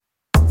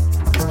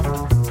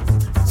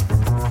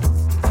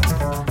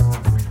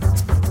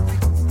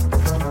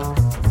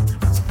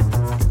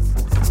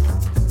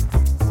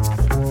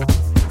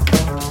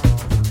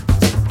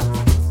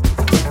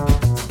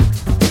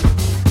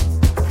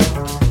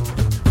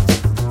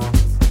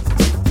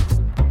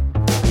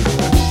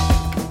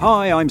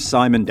Hi, I'm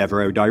Simon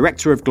Devereux,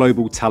 Director of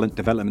Global Talent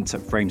Development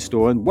at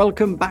Framestore, and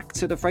welcome back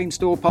to the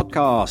Framestore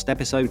Podcast,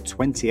 episode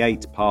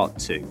 28, part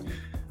 2.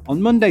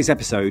 On Monday's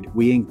episode,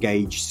 we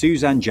engaged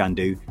Suzanne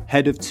Jandu,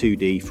 Head of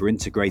 2D for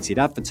Integrated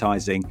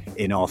Advertising,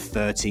 in our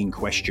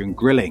 13-question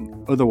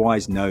grilling,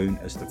 otherwise known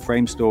as the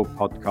Framestore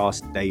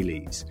Podcast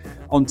Dailies.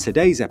 On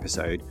today's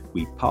episode,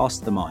 we pass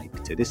the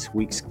mic to this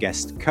week's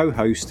guest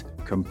co-host,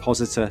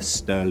 compositor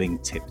Sterling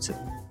Tipton.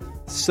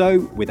 So,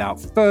 without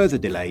further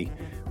delay,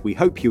 we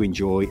hope you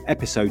enjoy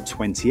episode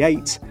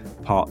 28,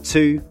 part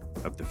 2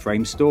 of the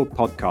Framestore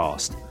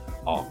Podcast,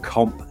 our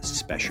comp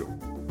special.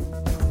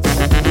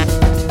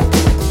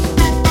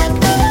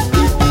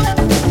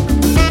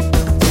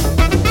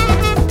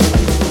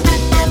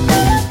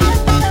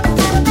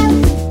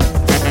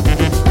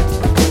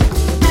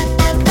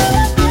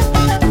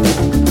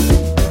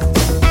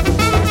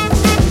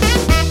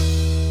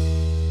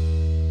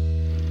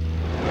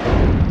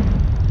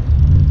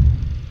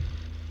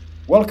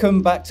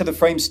 Welcome back to the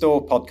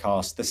Framestore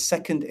Podcast, the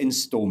second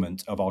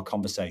instalment of our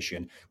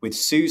conversation with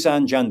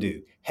Suzanne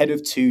Jandu, Head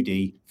of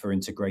 2D for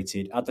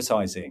Integrated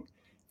Advertising.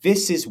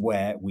 This is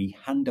where we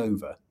hand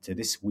over to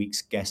this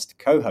week's guest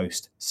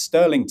co-host,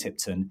 Sterling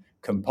Tipton,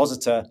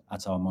 compositor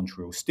at our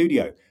Montreal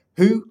Studio,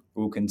 who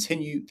will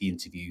continue the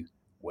interview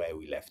where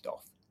we left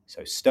off.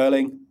 So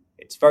Sterling,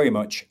 it's very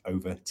much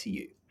over to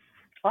you.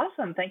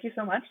 Awesome. Thank you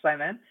so much,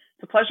 Simon.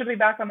 It's a pleasure to be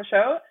back on the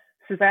show.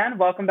 Suzanne,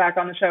 welcome back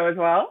on the show as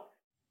well.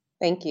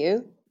 Thank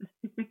you.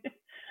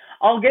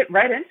 I'll get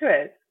right into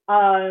it.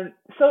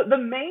 So the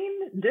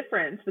main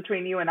difference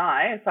between you and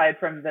I, aside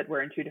from that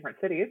we're in two different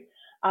cities,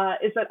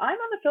 is that I'm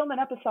on the film and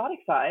episodic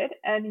side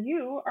and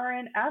you are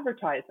in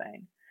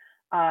advertising.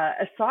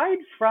 Aside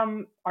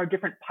from our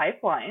different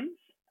pipelines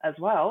as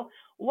well,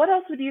 what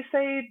else would you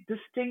say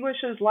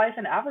distinguishes life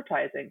in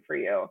advertising for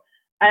you?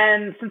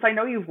 And since I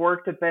know you've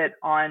worked a bit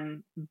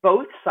on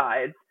both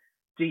sides,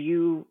 do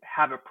you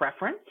have a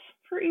preference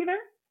for either?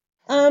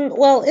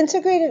 Well,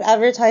 integrated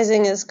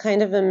advertising is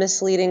kind of a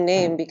misleading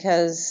name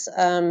because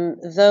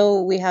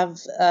though we have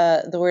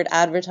the word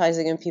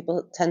advertising and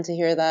people tend to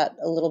hear that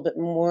a little bit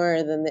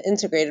more than the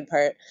integrated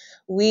part,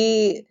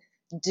 we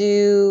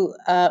do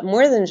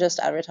more than just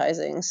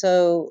advertising.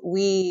 So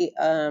we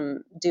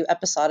do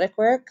episodic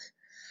work.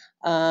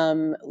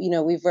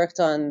 We've worked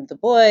on The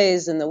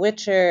Boys and The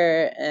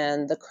Witcher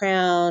and The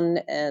Crown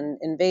and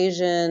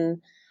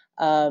Invasion.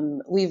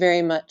 We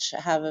very much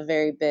have a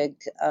very big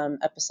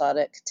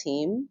episodic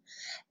team.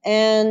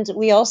 And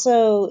we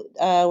also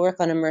work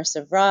on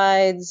immersive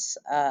rides.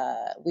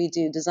 We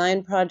do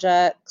design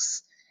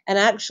projects. And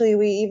actually,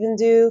 we even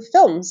do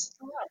films.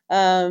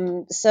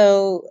 And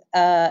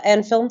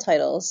film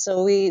titles.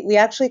 So we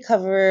actually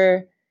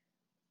cover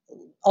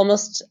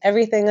almost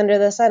everything under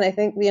the sun. I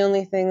think the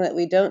only thing that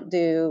we don't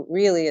do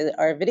really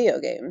are video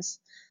games.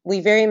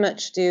 We very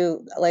much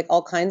do like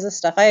all kinds of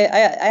stuff. I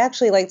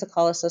actually like to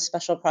call us a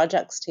special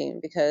projects team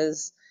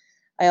because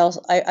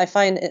I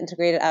find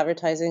integrated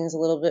advertising is a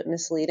little bit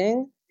misleading.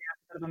 Yeah,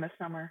 it's a bit of a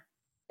misnomer.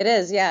 It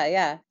is,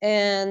 yeah.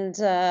 And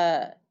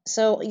I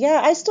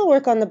still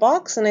work on The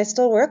Box and I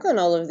still work on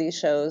all of these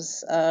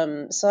shows.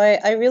 So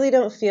I really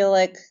don't feel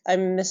like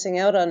I'm missing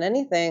out on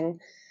anything.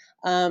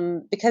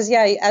 Because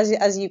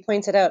as you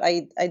pointed out,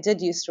 I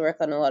did used to work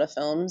on a lot of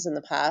films in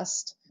the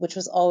past, which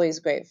was always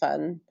great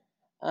fun.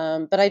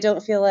 But I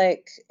don't feel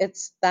like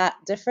it's that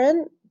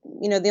different.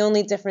 The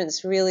only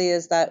difference really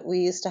is that we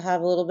used to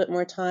have a little bit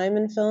more time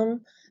in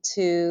film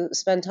to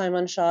spend time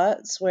on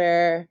shots,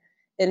 where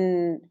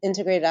in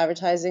integrated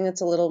advertising,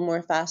 it's a little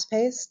more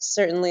fast-paced.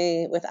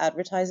 Certainly with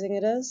advertising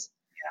it is.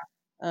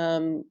 Yeah.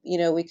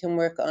 We can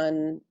work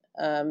on,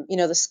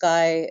 the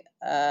Sky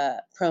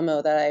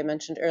promo that I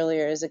mentioned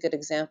earlier is a good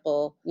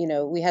example.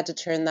 We had to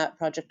turn that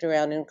project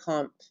around in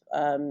comp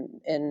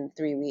in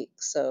 3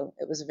 weeks. So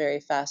it was a very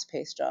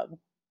fast-paced job.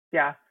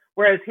 Yeah.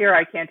 Whereas here,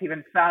 I can't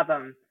even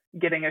fathom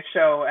getting a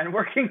show and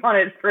working on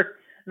it for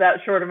that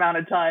short amount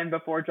of time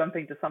before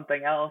jumping to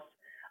something else.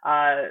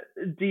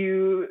 Do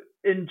you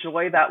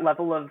enjoy that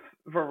level of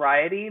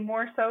variety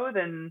more so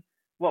than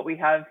what we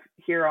have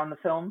here on the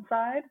film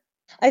side?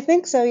 I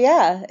think so,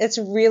 yeah. It's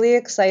really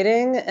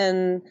exciting.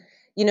 And,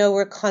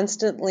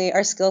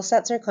 our skill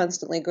sets are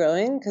constantly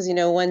growing because,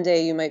 one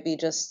day you might be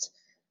just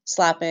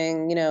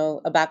slapping,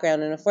 a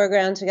background and a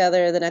foreground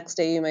together. The next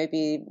day you might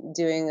be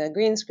doing a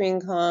green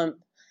screen comp.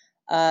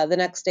 The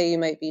next day you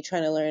might be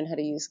trying to learn how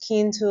to use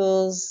keying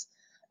tools,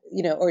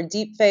 or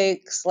deep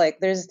fakes. Like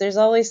there's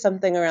always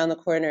something around the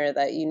corner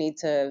that you need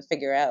to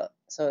figure out.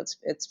 So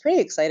it's pretty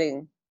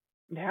exciting.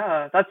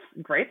 Yeah, that's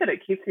great that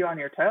it keeps you on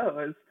your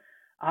toes.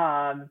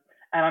 And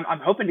I'm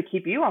hoping to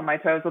keep you on my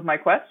toes with my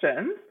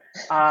questions.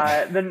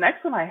 The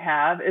next one I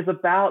have is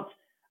about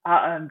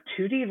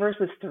 2D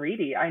versus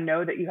 3D. I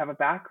know that you have a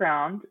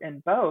background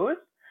in both,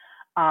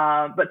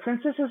 but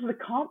since this is the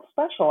comp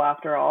special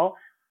after all,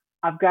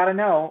 I've got to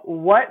know,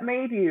 what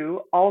made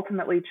you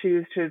ultimately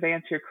choose to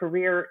advance your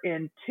career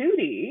in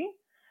 2D,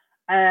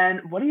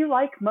 and what do you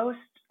like most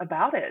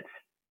about it?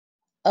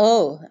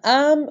 Well,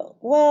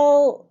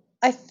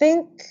 I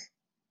think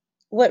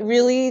what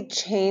really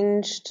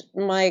changed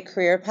my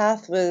career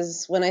path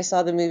was when I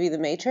saw the movie The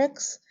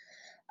Matrix.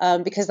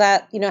 Because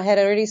that,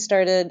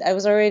 I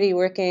was already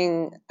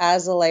working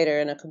as a lighter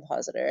and a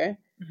compositor,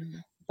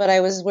 but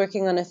I was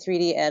working on a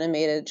 3D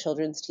animated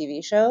children's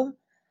TV show.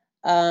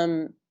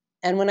 And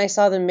when I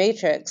saw The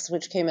Matrix,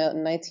 which came out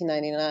in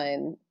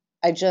 1999,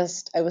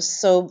 I was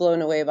so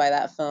blown away by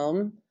that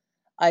film.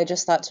 I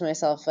just thought to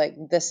myself, like,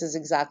 this is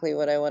exactly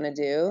what I want to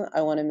do.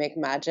 I want to make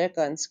magic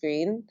on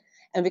screen.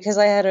 And because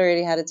I had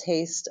already had a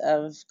taste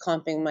of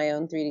comping my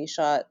own 3D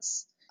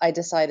shots, I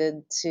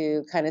decided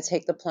to kind of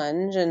take the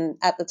plunge. And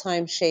at the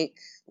time, Shake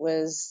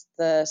was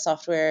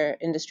the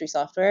industry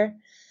software.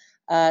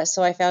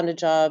 So I found a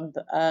job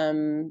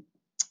in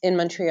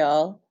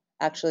Montreal,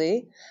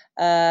 actually,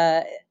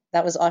 that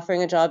was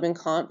offering a job in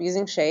comp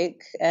using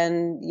Shake.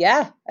 And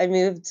yeah, I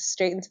moved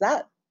straight into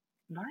that.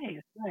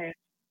 Nice, nice.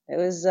 It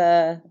was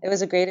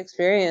a great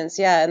experience.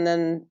 Yeah, and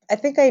then I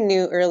think I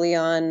knew early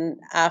on,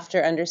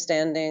 after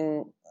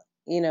understanding,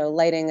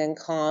 lighting and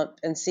comp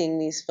and seeing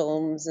these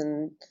films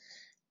and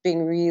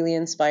being really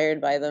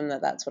inspired by them,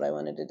 that's what I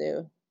wanted to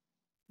do.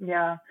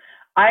 Yeah.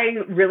 I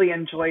really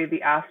enjoy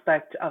the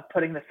aspect of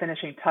putting the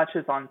finishing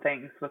touches on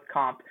things with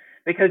comp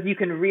because you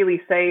can really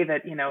say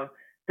that,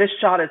 this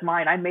shot is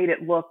mine. I made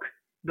it look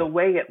the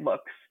way it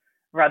looks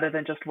rather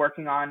than just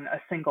working on a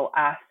single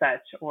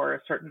asset or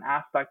a certain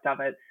aspect of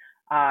it.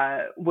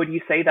 Would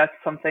you say that's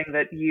something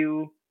that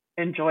you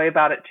enjoy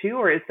about it too,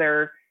 or is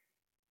there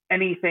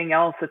anything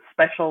else that's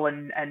special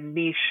and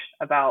niche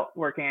about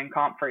working in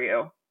comp for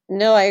you?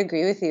 No, I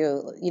agree with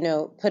you.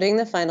 Putting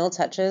the final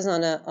touches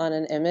on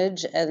an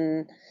image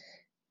and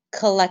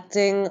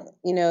collecting,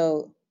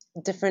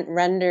 different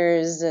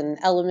renders and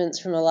elements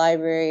from a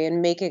library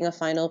and making a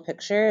final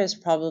picture is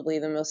probably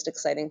the most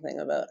exciting thing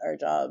about our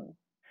job.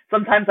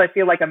 Sometimes I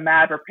feel like a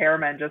mad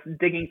repairman just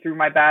digging through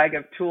my bag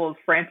of tools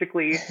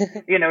frantically,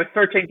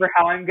 searching for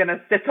how I'm going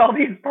to stitch all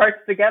these parts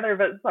together,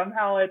 but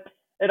somehow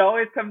it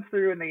always comes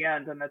through in the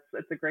end, and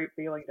it's a great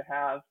feeling to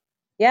have.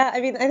 Yeah,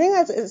 I mean, I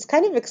think it's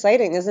kind of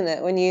exciting, isn't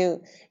it? When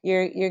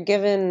you're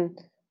given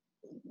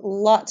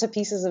lots of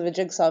pieces of a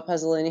jigsaw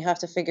puzzle and you have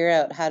to figure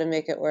out how to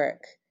make it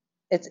work.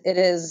 It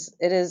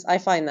is. I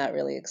find that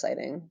really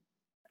exciting.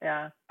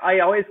 Yeah, I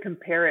always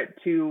compare it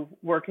to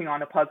working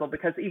on a puzzle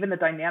because even the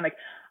dynamic.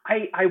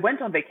 I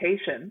went on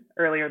vacation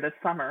earlier this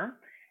summer,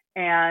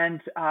 and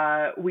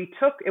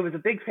it was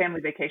a big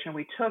family vacation.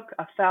 We took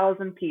a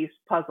 1,000-piece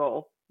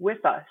puzzle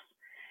with us,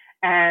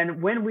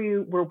 and when we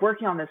were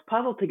working on this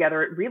puzzle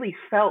together, it really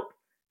felt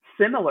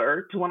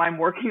similar to when I'm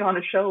working on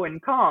a show in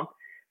comp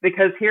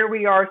because here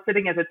we are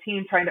sitting as a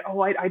team trying to,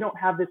 I don't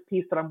have this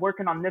piece, but I'm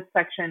working on this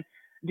section.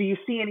 Do you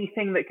see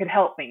anything that could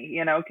help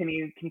me? Can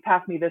you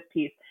pass me this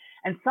piece?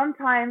 And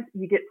sometimes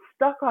you get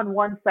stuck on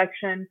one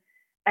section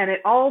and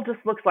it all just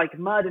looks like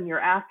mud and you're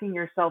asking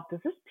yourself, does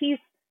this piece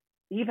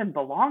even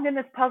belong in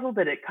this puzzle?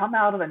 Did it come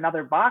out of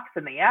another box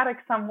in the attic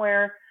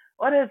somewhere?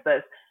 What is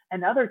this?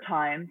 And other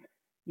times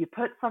you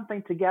put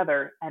something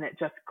together and it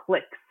just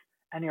clicks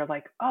and you're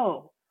like,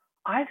 oh,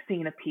 I've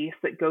seen a piece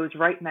that goes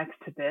right next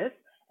to this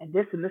and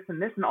this and this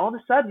and this. And all of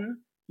a sudden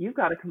you've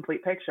got a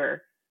complete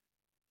picture.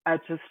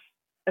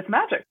 It's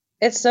magic.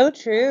 It's so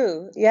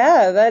true.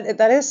 Yeah,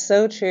 that is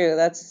so true.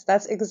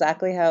 That's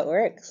exactly how it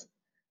works.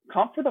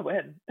 Comp for the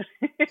win.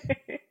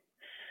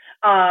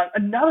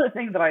 Another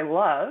thing that I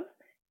love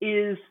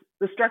is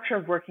the structure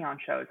of working on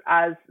shows.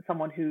 As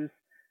someone who's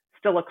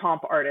still a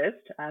comp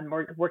artist and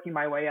working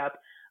my way up,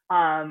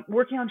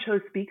 working on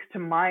shows speaks to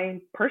my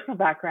personal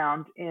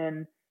background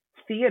in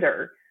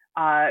theater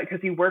because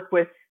you work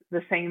with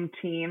the same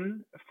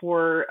team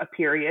for a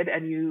period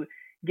and you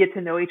get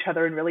to know each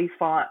other and really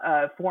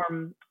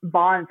form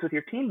bonds with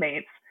your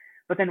teammates.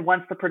 But then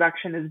once the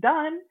production is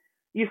done,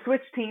 you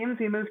switch teams,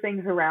 you move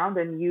things around,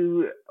 and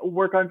you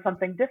work on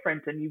something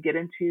different, and you get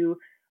into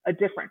a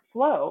different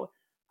flow.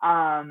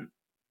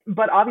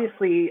 But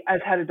obviously, as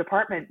head of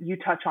department, you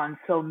touch on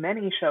so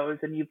many shows,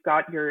 and you've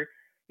got your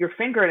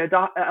finger in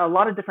a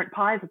lot of different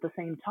pies at the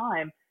same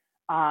time.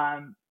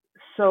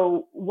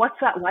 So, what's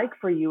that like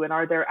for you? And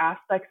are there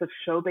aspects of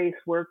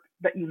show-based work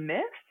that you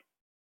miss?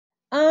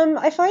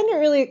 I find it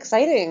really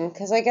exciting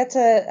because I get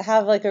to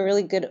have like a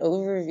really good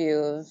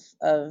overview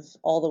of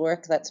all the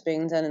work that's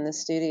being done in the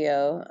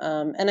studio.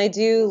 And I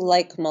do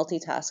like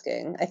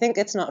multitasking. I think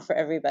it's not for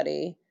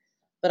everybody,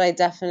 but I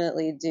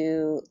definitely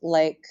do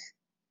like,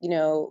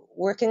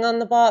 working on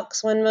the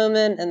box one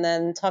moment and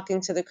then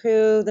talking to the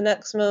crew the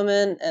next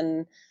moment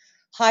and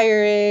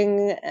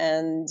hiring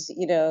and,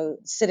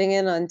 sitting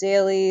in on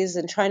dailies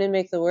and trying to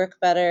make the work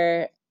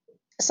better.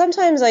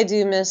 Sometimes I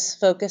do miss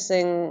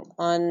focusing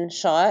on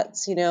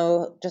shots,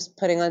 just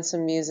putting on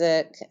some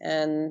music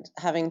and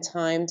having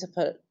time to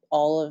put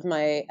all of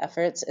my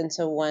efforts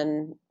into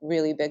one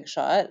really big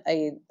shot.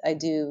 I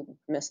do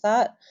miss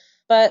that.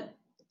 But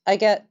I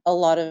get a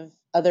lot of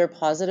other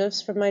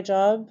positives from my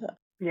job.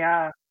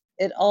 Yeah.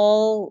 It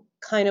all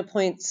kind of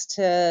points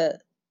to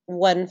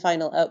one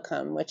final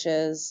outcome, which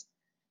is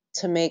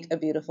to make a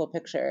beautiful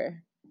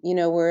picture.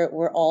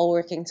 We're all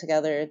working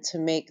together to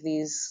make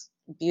these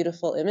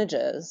beautiful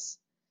images.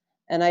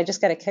 And I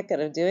just got a kick out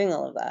of doing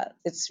all of that.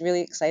 It's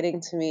really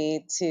exciting to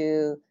me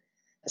to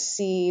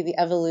see the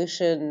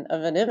evolution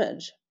of an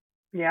image.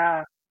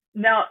 Yeah.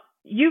 Now,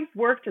 you've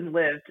worked and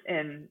lived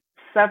in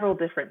several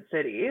different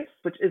cities,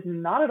 which is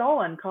not at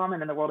all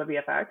uncommon in the world of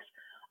VFX.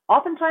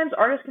 Oftentimes,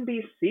 artists can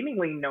be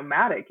seemingly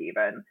nomadic,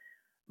 even.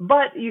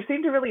 But you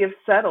seem to really have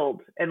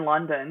settled in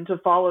London to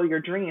follow your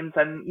dreams,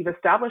 and you've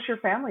established your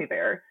family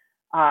there.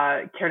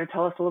 Care to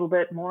tell us a little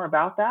bit more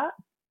about that?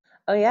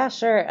 Oh, yeah,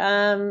 sure.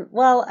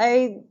 Well,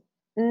 I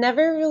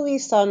never really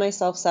saw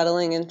myself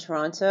settling in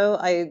Toronto.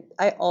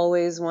 I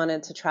always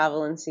wanted to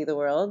travel and see the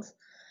world.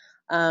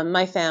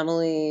 My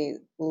family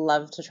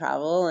love to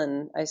travel,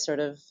 and I sort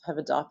of have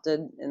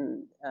adopted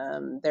in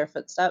their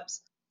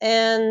footsteps.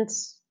 And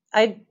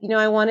I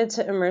wanted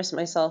to immerse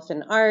myself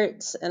in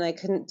art, and I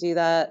couldn't do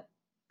that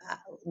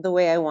the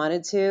way I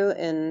wanted to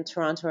in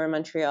Toronto or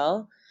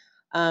Montreal,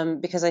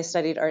 because I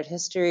studied art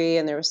history,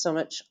 and there was so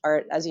much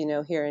art, as you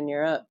know, here in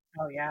Europe.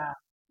 Oh, yeah.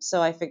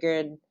 So I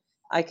figured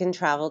I can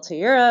travel to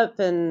Europe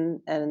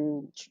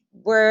and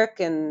work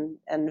and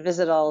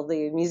visit all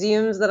the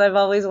museums that I've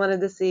always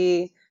wanted to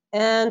see.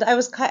 And I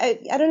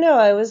don't know,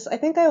 I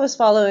think I was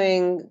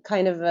following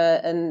kind of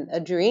a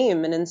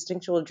dream, an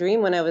instinctual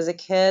dream when I was a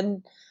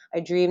kid. I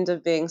dreamed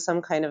of being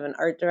some kind of an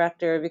art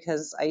director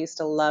because I used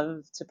to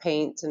love to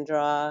paint and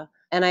draw.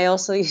 And I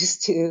also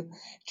used to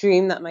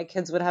dream that my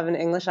kids would have an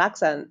English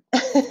accent.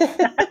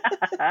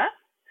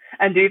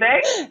 And do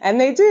they? And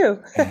they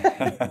do.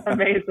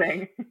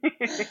 Amazing.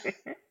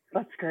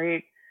 That's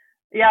great.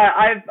 Yeah,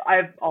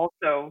 I've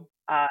also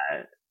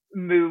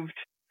moved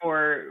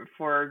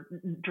for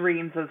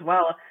dreams as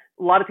well.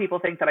 A lot of people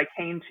think that I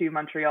came to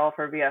Montreal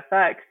for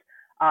VFX,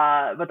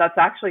 but that's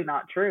actually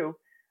not true.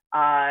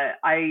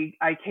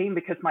 I came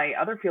because my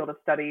other field of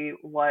study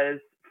was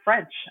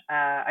French.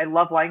 I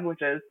love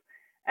languages,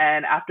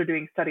 and after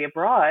doing study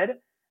abroad,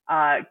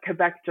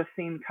 Quebec just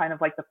seemed kind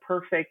of like the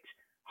perfect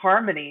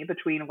harmony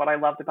between what I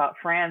loved about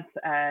France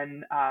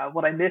and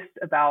what I missed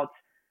about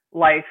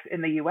life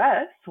in the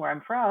US, where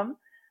I'm from.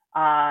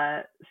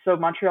 So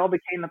Montreal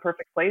became the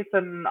perfect place,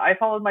 and I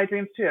followed my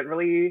dreams too. It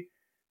really,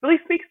 really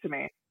speaks to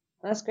me.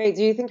 That's great.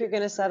 Do you think you're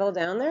going to settle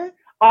down there?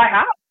 I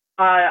have.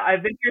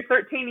 I've been here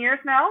 13 years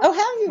now. Oh,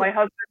 have My you?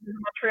 husband is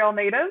a Montreal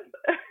native.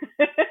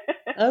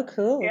 Oh,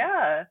 cool.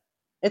 Yeah.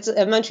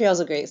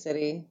 Montreal's a great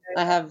city.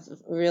 I have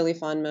really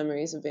fond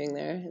memories of being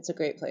there. It's a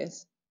great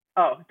place.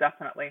 Oh,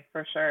 definitely,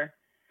 for sure.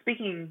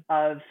 Speaking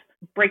of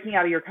breaking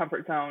out of your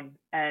comfort zone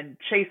and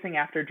chasing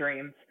after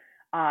dreams,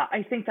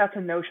 I think that's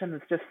a notion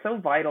that's just so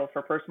vital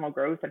for personal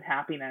growth and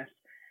happiness.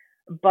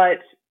 But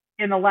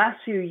in the last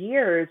few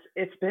years,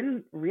 it's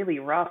been really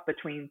rough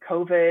between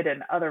COVID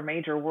and other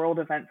major world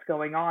events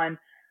going on,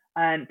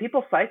 and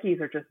people's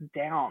psyches are just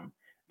down.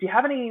 Do you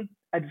have any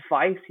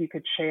advice you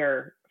could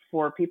share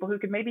for people who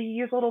could maybe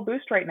use a little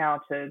boost right now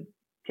to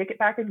kick it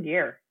back in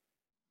gear?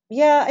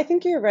 Yeah, I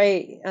think you're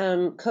right.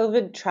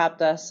 COVID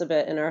trapped us a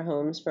bit in our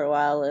homes for a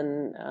while,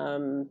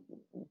 and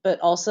but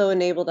also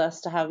enabled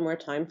us to have more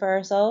time for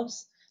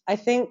ourselves. I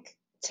think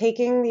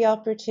taking the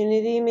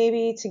opportunity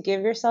maybe to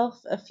give yourself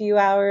a few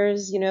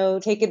hours,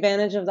 take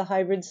advantage of the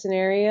hybrid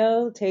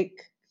scenario,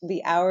 take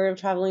the hour of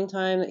traveling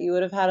time that you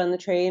would have had on the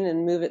train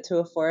and move it to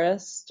a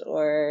forest,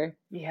 or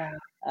Yeah,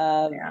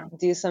 yeah.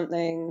 do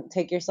something,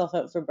 take yourself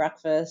out for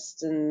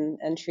breakfast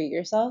and treat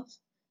yourself.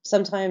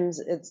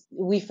 Sometimes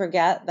we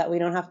forget that we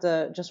don't have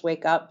to just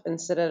wake up and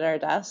sit at our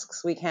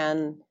desks. We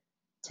can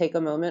take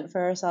a moment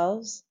for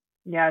ourselves.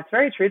 Yeah, it's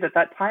very true that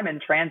that time in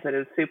transit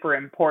is super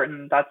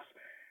important. That's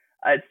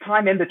it's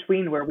time in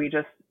between where we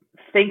just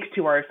think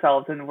to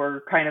ourselves and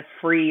we're kind of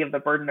free of the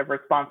burden of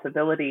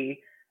responsibility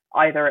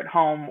either at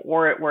home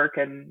or at work,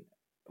 and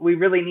we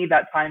really need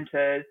that time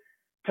to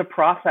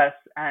process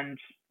and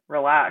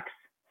relax.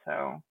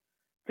 So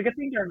it's a good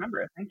thing to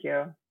remember. Thank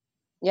you.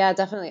 Yeah,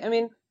 definitely. I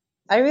mean,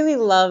 I really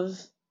love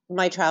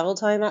my travel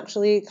time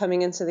actually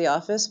coming into the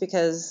office,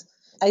 because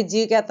I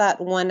do get that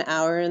 1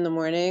 hour in the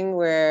morning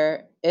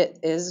where it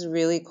is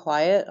really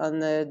quiet on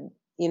the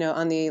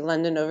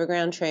London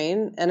Overground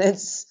train. And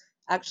it's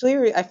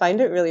actually, I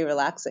find it really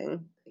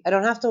relaxing. I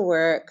don't have to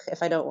work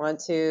if I don't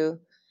want to.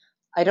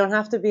 I don't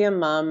have to be a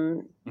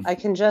mom. I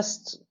can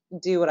just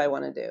do what I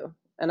want to do.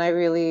 And I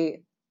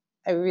really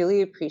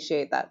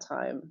appreciate that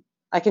time.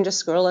 I can just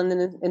scroll on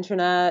the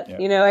internet.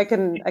 Yeah. I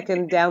can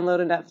download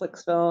a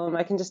Netflix film.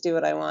 I can just do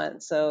what I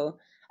want. So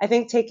I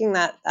think taking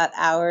that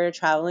hour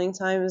traveling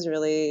time is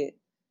really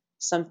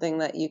something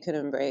that you can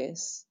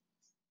embrace.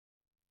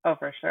 Oh,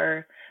 for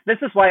sure. This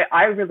is why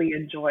I really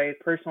enjoy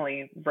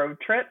personally road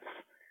trips.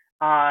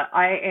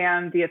 I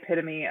am the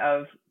epitome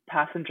of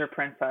passenger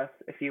princess,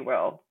 if you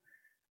will.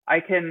 I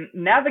can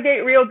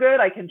navigate real good.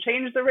 I can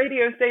change the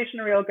radio station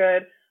real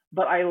good,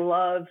 but I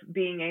love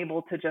being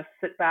able to just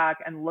sit back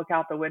and look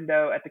out the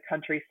window at the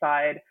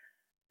countryside,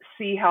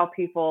 see how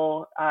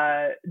people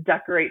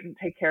decorate and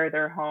take care of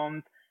their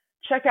homes,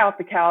 check out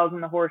the cows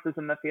and the horses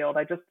in the field.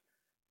 I just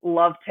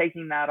love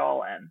taking that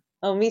all in.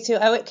 Oh, me too.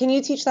 Can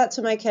you teach that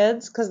to my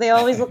kids? Because they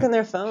always look in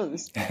their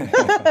phones.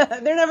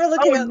 They're never Oh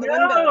looking out the no!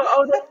 window.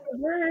 Oh, that's the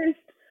worst.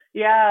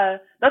 Yeah,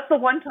 that's the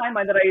one time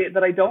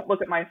that I don't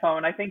look at my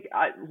phone. I think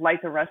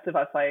like the rest of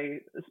us, I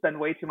spend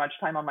way too much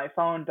time on my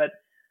phone. But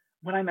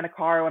when I'm in a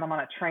car, when I'm on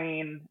a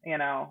train,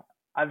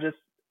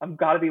 I've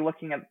got to be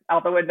looking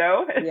out the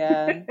window.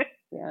 Yeah,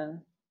 yeah.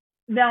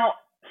 Now,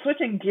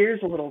 switching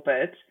gears a little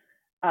bit,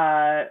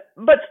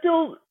 but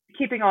still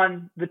keeping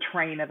on the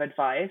train of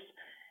advice,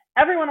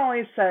 everyone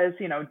always says,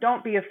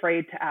 don't be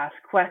afraid to ask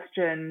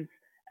questions,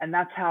 and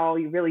that's how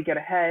you really get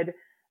ahead.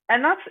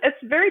 And it's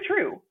very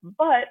true.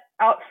 But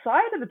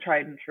outside of the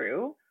tried and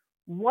true,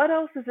 what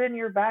else is in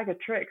your bag of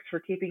tricks for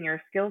keeping your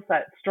skill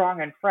set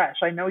strong and fresh?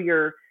 I know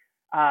you're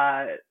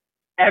uh,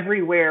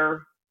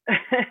 everywhere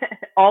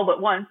all at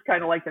once,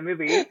 kind of like the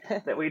movie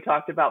that we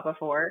talked about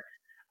before.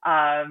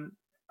 Um,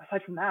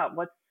 Aside from that,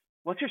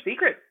 what's your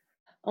secret?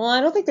 Well,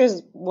 I don't think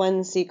there's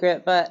one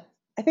secret, but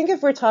I think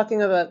if we're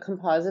talking about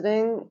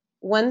compositing,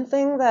 one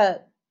thing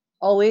that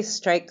always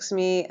strikes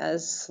me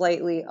as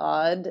slightly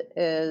odd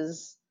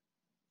is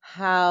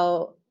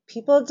how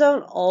people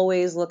don't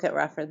always look at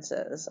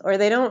references, or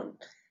they don't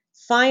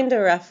find a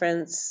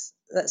reference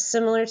that's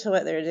similar to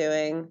what they're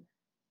doing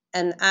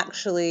and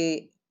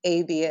actually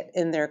A/B it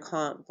in their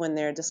comp when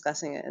they're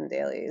discussing it in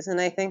dailies. And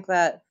I think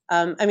that,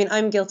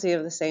 I'm guilty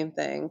of the same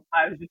thing.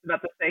 I was just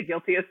about to say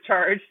guilty as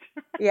charged.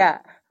 Yeah,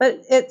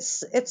 but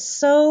it's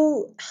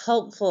so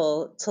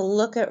helpful to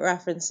look at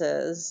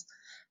references.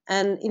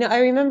 And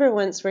I remember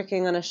once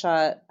working on a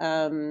shot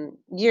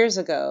years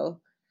ago,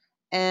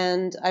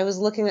 and I was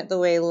looking at the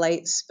way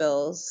light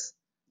spills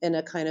in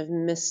a kind of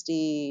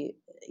misty,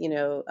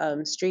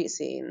 street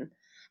scene.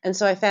 And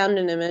so I found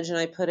an image and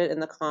I put it in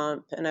the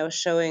comp, and I was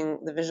showing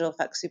the visual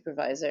effects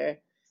supervisor,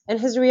 and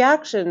his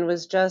reaction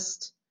was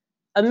just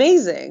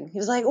amazing. He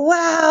was like,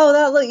 "Wow,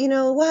 that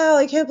look, wow,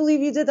 I can't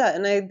believe you did that."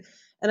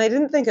 And I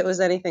didn't think it was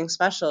anything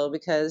special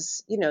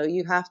because,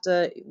 you have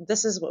to,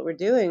 this is what we're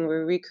doing.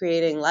 We're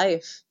recreating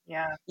life.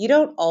 Yeah. You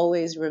don't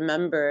always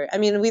remember. I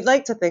mean, we'd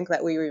like to think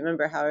that we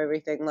remember how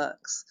everything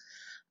looks.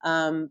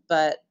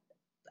 But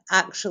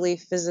actually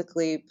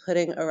physically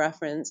putting a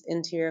reference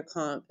into your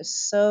comp is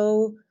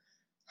so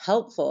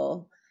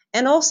helpful.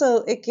 And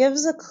also it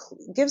gives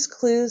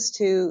clues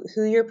to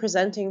who you're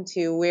presenting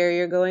to, where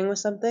you're going with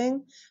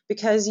something,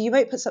 because you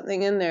might put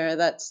something in there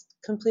that's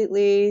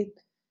completely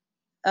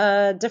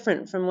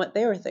different from what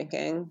they were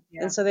thinking.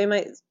 Yeah. And so they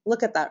might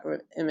look at that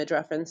image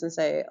reference and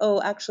say,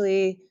 oh,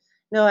 actually,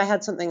 no, I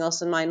had something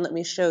else in mind. Let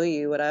me show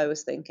you what I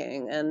was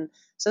thinking. And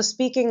so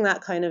speaking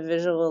that kind of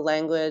visual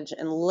language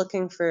and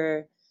looking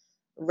for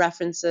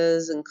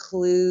references and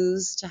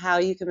clues to how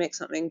you can make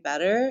something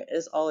better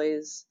is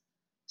always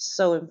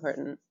so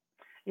important.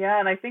 Yeah,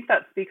 and I think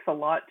that speaks a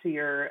lot to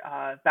your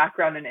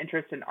background and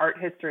interest in art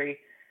history.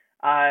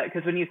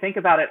 Because when you think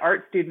about it,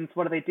 art students,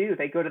 what do?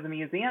 They go to the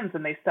museums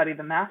and they study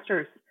the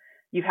masters.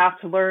 You have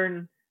to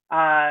learn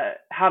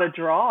how to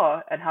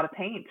draw and how to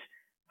paint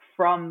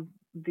from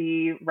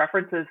the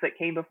references that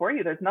came before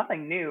you. There's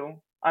nothing new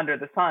under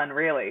the sun,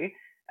 really.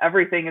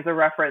 Everything is a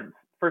reference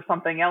for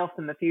something else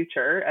in the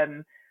future.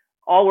 And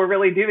all we're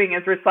really doing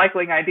is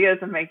recycling ideas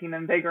and making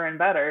them bigger and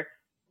better.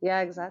 Yeah,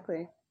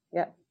 exactly.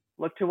 Yeah.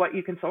 Look to what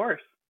you can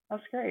source.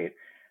 That's great.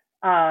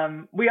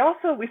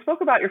 We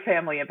spoke about your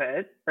family a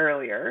bit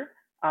earlier,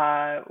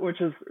 which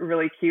is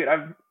really cute.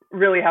 I'm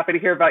really happy to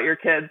hear about your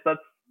kids. That's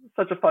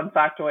such a fun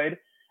factoid.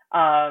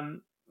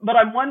 But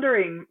I'm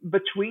wondering,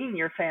 between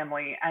your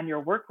family and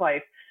your work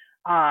life,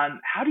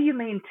 how do you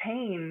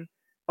maintain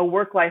a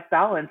work-life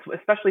balance,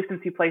 especially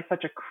since you play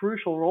such a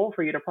crucial role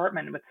for your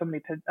department with so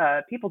many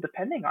people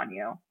depending on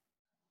you?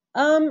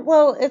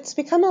 Well, it's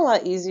become a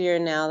lot easier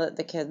now that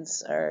the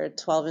kids are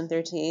 12 and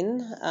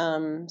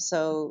 13.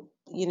 So,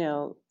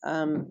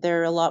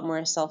 they're a lot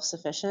more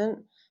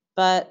self-sufficient.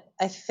 But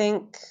I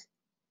think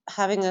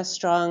having a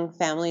strong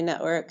family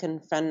network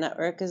and friend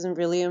network is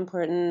really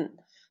important.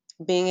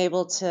 Being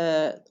able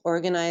to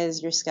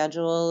organize your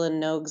schedule and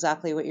know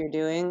exactly what you're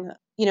doing.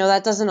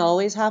 That doesn't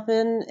always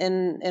happen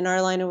in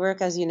our line of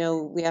work. As you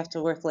know, we have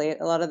to work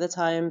late a lot of the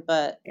time,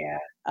 but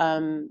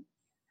Yeah.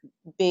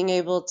 being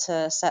able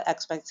to set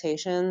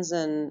expectations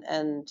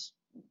and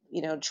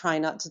try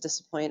not to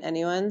disappoint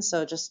anyone.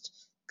 So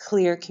just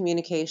clear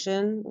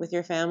communication with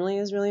your family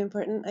is really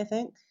important, I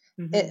think.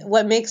 Mm-hmm.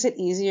 What makes it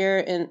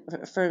easier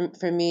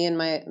for me and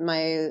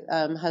my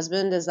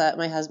husband is that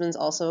my husband's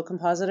also a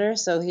compositor,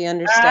 so he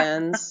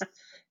understands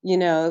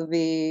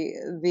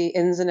the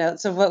ins and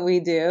outs of what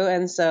we do,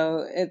 and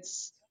so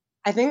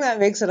I think that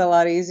makes it a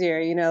lot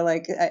easier.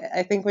 Like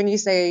I think when you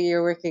say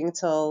you're working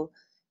till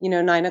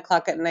 9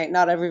 o'clock at night,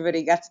 not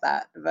everybody gets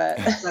that, but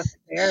That's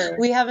fair.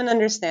 we have an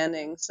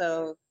understanding.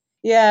 So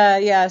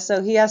yeah.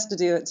 So he has to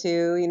do it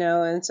too,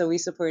 and so we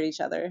support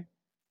each other.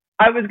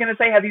 I was going to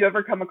say, have you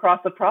ever come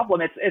across a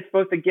problem? It's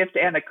both a gift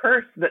and a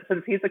curse that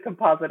since he's a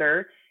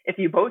compositor, if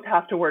you both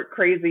have to work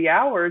crazy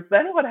hours,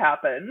 then what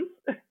happens?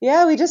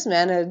 Yeah, we just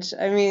manage.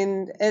 I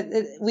mean,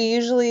 we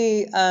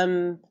usually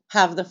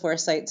have the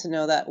foresight to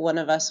know that one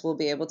of us will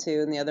be able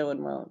to and the other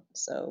one won't.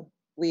 So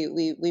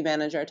we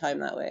manage our time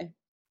that way.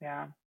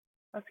 Yeah,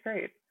 that's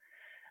great.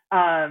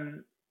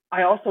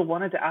 I also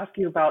wanted to ask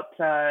you about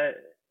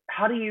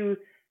how do you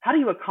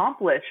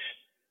accomplish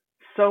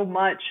so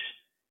much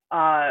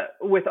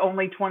with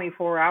only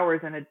 24 hours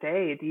in a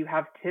day? Do you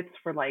have tips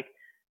for like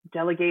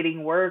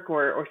delegating work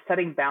or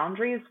setting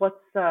boundaries?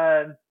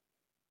 How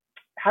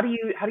do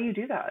you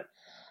do that?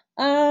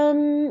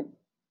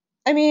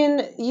 I mean,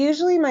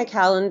 usually my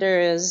calendar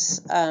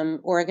is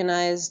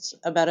organized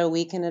about a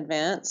week in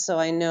advance, so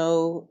I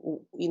know,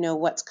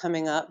 what's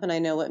coming up and I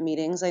know what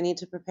meetings I need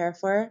to prepare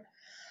for.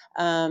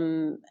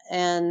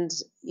 And,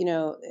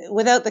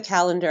 without the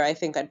calendar, I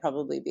think I'd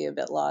probably be a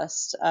bit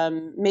lost.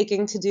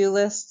 Making to-do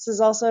lists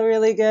is also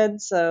really good.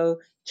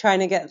 So trying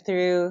to get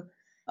through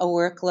a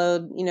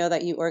workload,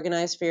 that you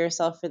organize for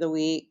yourself for the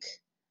week,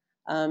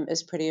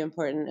 is pretty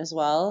important as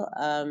well.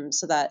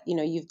 So that,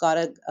 you've got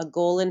a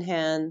goal in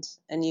hand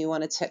and you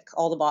want to tick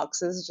all the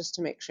boxes just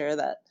to make sure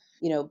that,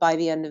 by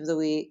the end of the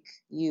week,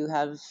 you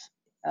have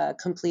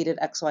completed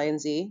X, Y, and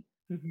Z.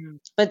 Hmm.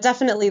 But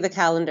definitely the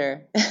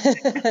calendar.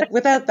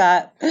 Without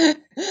that,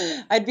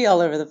 I'd be all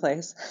over the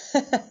place.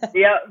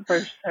 Yeah, for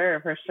sure,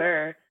 for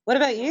sure. What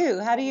about you?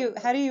 How do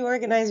you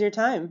organize your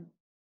time?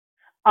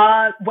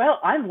 Well,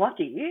 I'm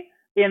lucky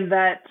in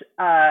that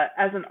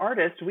as an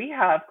artist, we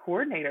have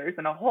coordinators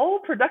and a whole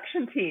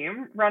production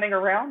team running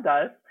around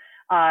us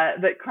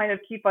that kind of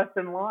keep us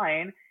in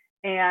line.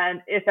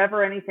 And if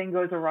ever anything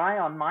goes awry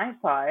on my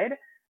side,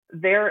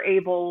 they're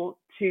able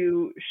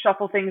to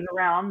shuffle things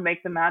around,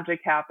 make the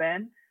magic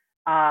happen,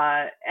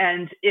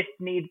 and if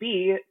need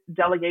be,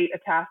 delegate a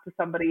task to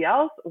somebody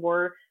else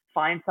or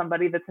find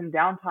somebody that's in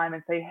downtime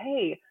and say,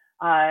 hey,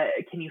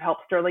 can you help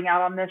Sterling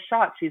out on this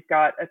shot? She's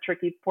got a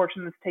tricky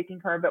portion that's taking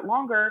her a bit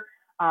longer.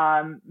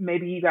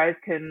 Maybe you guys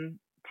can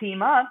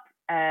team up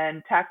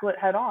and tackle it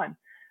head on.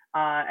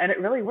 And it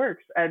really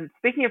works. And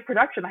speaking of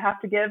production, I have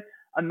to give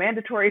a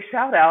mandatory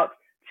shout out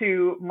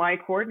to my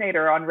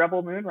coordinator on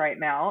Rebel Moon right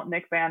now,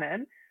 Nick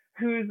Bannon,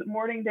 whose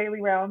morning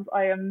daily rounds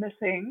I am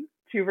missing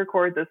to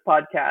record this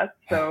podcast.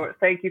 So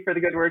thank you for the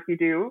good work you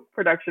do,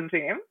 production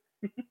team.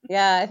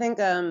 Yeah, I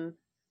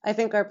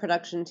think our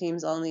production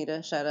teams all need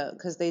a shout out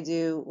because they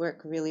do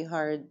work really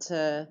hard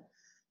to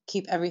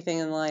keep everything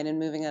in line and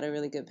moving at a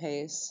really good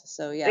pace.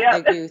 So yeah, I Yeah.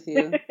 agree with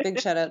you. Big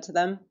shout out to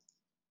them.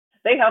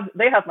 They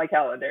have my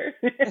calendar.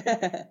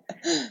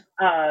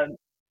 um,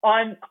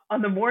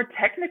 on the more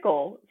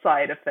technical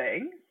side of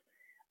things,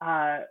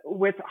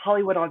 with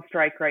Hollywood on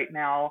strike right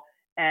now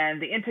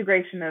and the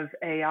integration of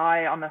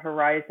AI on the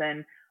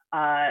horizon,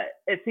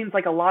 it seems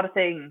like a lot of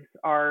things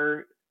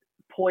are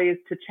poised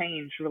to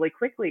change really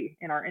quickly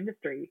in our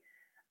industry.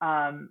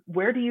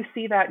 Where do you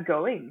see that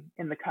going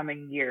in the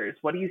coming years?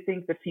 What do you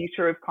think the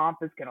future of comp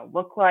is going to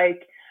look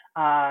like?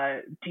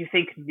 Do you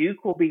think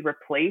Nuke will be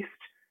replaced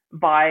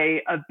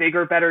by a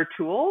bigger, better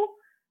tool?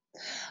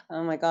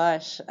 Oh my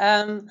gosh.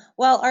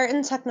 Well, art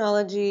and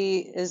technology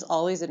is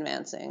always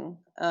advancing.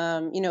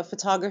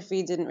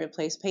 Photography didn't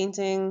replace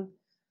painting,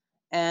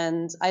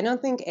 and I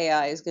don't think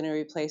AI is going to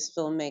replace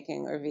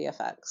filmmaking or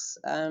VFX.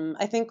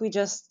 I think we'll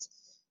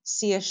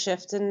see a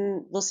shift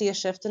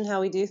in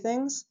how we do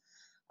things.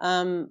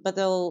 But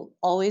there'll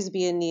always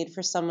be a need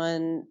for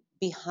someone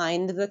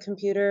behind the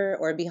computer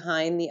or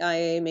behind the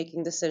IA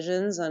making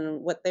decisions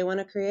on what they want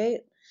to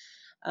create.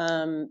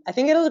 I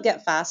think it'll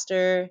get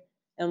faster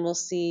and we'll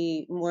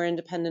see more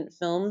independent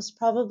films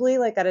probably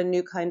like at a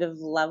new kind of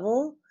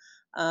level.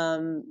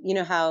 You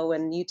know how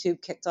when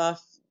YouTube kicked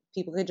off,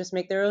 people could just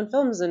make their own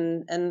films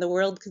and the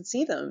world could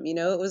see them.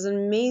 It was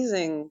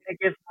amazing. It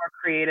gives more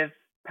creative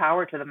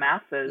power to the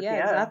masses. Yeah,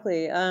 Yeah.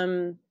 exactly.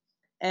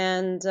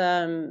 And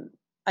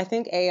I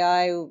think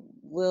AI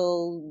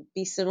will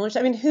be similar.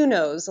 I mean, who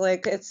knows?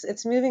 Like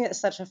it's moving at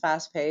such a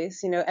fast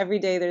pace. Every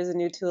day there's a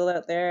new tool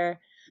out there.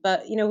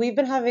 But we've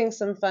been having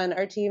some fun.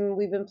 Our team,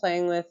 we've been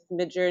playing with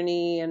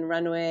Midjourney and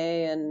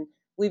Runway, and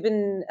we've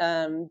been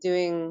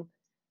doing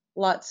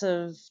lots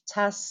of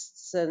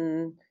tests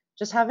and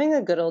just having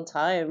a good old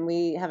time.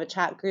 We have a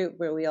chat group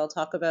where we all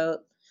talk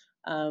about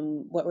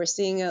what we're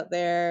seeing out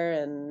there,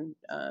 and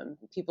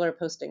people are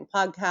posting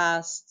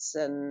podcasts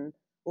and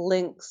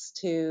links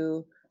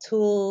to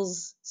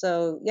tools.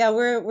 So yeah,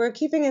 we're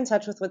keeping in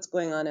touch with what's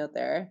going on out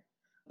there.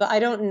 But I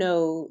don't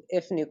know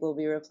if Nuke will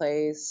be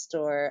replaced,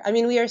 or I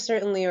mean, we are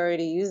certainly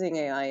already using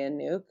AI in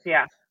Nuke.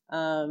 Yeah.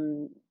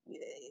 Um,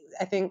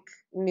 I think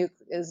Nuke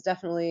is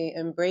definitely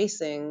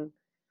embracing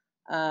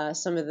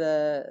some of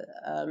the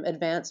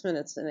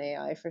advancements in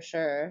AI for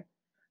sure.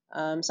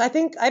 So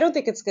I don't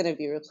think it's going to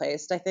be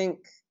replaced.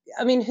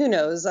 I mean, who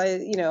knows?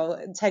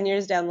 10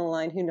 years down the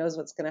line, who knows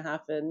what's going to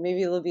happen?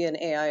 Maybe it'll be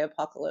an AI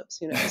apocalypse.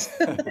 Who knows?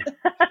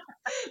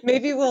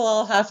 Maybe we'll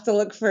all have to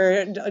look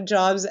for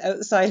jobs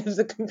outside of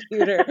the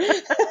computer.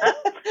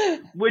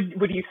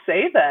 Would you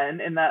say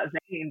then, in that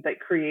vein, that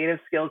creative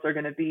skills are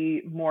going to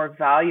be more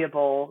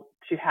valuable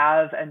to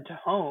have and to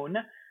hone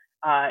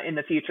in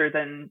the future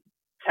than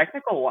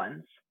technical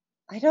ones?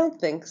 I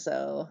don't think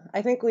so.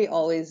 I think we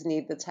always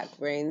need the tech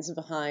brains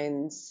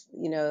behind,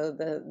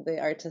 the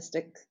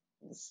artistic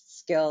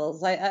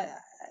skills.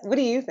 What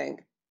do you think?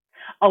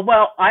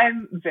 Well,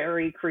 I'm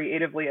very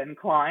creatively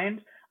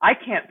inclined. I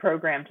can't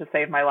program to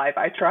save my life.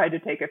 I tried to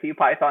take a few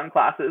Python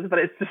classes, but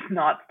it's just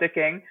not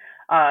sticking.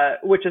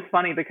 Which is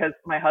funny because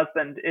my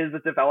husband is a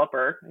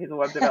developer. He's a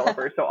web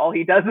developer, so all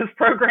he does is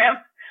program.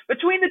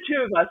 Between the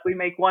two of us, we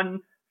make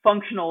one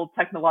functional,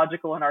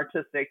 technological, and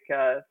artistic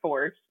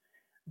force.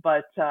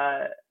 But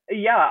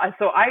yeah,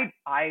 so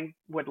I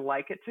would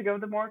like it to go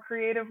the more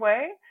creative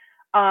way.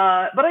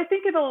 But I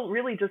think it'll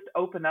really just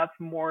open up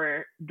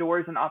more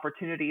doors and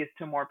opportunities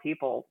to more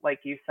people, like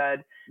you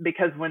said,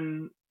 because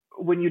when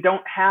you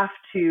don't have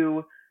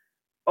to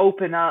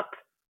open up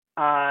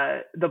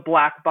the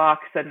black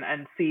box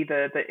and see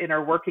the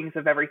inner workings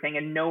of everything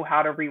and know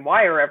how to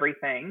rewire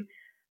everything,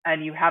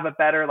 and you have a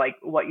better, like,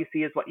 what you see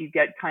is what you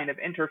get kind of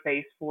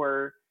interface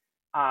for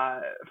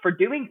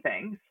doing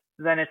things,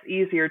 then it's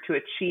easier to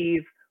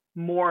achieve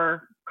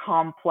more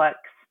complex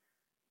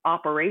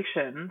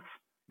operations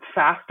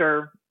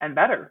faster and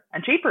better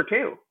and cheaper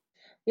too.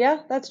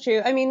 Yeah, that's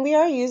true. I mean, we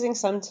are using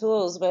some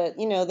tools, but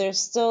there's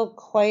still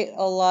quite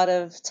a lot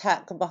of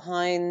tech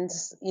behind,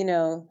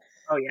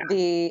 Oh yeah.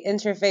 the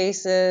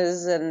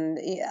interfaces, and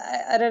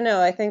I don't know.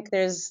 I think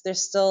there's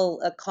still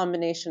a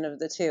combination of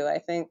the two. I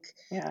think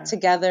Yeah.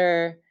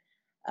 together,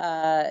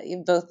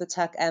 both the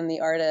tech and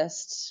the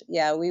artist,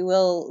 yeah, we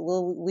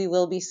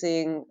will be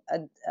seeing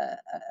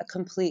a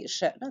complete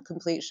shift, not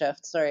complete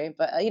shift, sorry,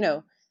 but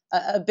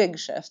a big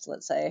shift,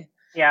 let's say,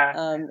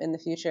 Yeah. in the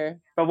future.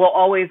 But we'll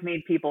always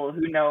need people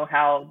who know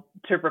how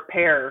to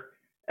repair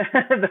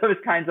those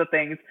kinds of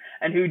things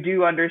and who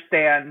do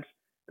understand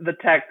the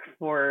tech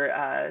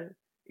for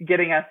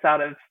getting us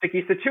out of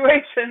sticky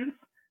situations.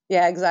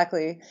 Yeah,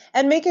 exactly.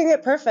 And making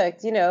it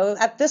perfect,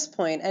 at this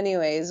point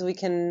anyways, we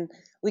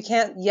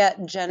can't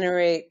yet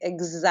generate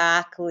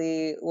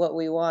exactly what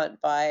we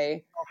want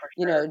by, Oh, for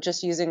sure.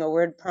 just using a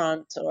word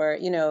prompt, or,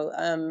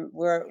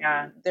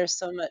 Yeah. there's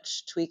so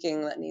much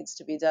tweaking that needs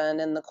to be done,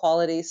 and the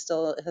quality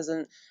still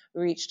hasn't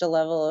reached a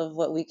level of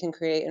what we can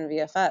create in And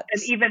VFX.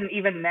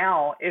 even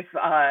now,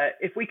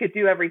 if we could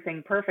do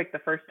everything perfect the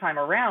first time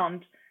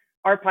around,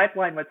 our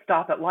pipeline would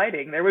stop at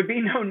lighting. There would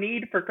be no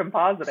need for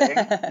compositing.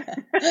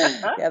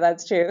 Yeah,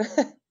 that's true.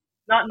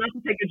 Not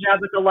to take a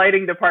jab at the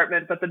lighting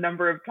department, but the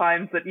number of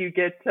times that you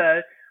get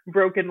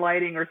broken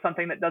lighting or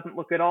something that doesn't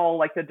look at all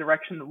like the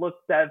direction the look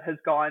dev has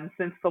gone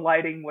since the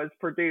lighting was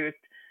produced.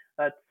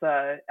 That's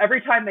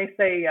every time they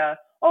say,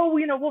 "Oh,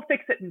 we'll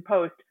fix it in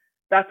post."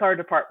 That's our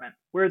department.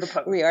 We're the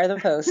post. We are the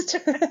post.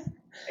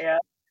 Yeah.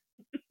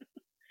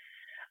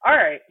 All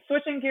right.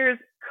 Switching gears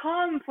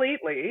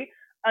completely.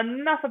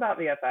 Enough about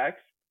VFX.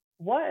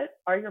 What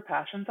are your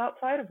passions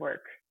outside of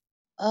work?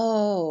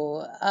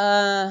 Oh,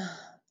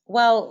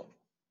 well,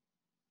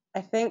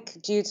 I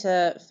think due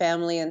to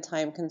family and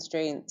time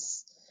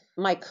constraints,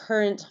 my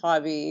current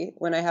hobby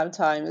when I have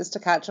time is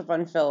to catch up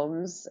on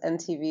films and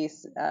TV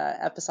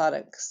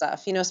episodic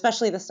stuff.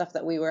 Especially the stuff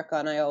that we work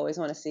on. I always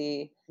want to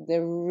see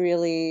the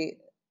really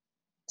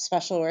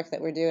special work that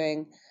we're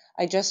doing.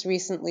 I just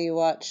recently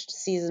watched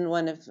season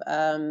 1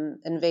 of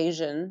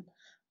Invasion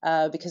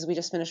because we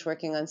just finished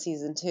working on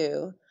season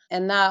 2.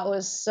 And that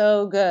was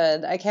so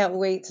good. I can't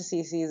wait to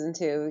see season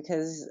 2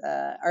 because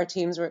our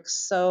teams work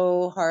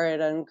so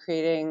hard on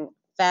creating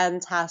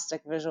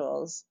fantastic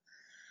visuals.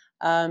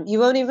 You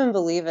won't even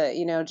believe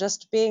it,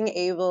 just being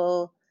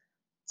able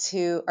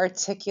to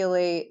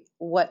articulate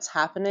what's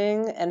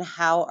happening and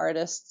how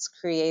artists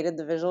created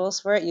the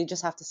visuals for it. You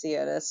just have to see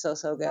it. It's so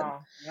good.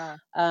 Wow.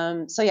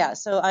 Yeah.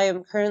 So I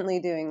am currently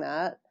doing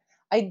that.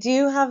 I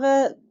do have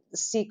a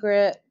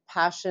secret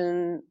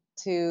passion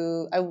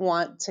I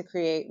want to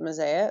create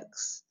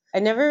mosaics.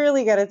 I never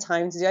really get a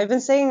time to do. I've been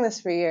saying this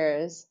for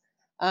years.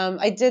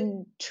 I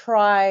did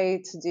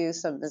try to do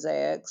some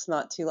mosaics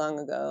not too long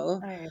ago.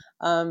 Nice.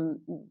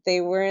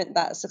 They weren't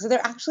that successful.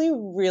 They're actually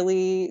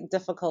really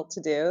difficult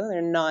to do.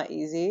 They're not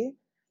easy.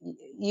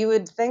 You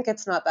would think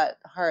it's not that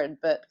hard,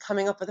 but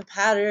coming up with a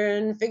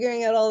pattern,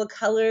 figuring out all the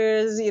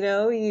colors,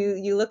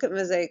 you look at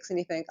mosaics and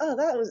you think, oh,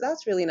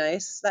 that's really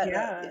nice.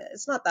 Yeah.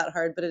 It's not that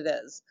hard, but it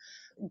is.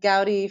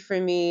 Gaudi for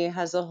me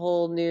has a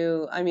whole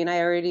new, I mean, I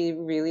already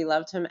really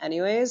loved him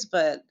anyways,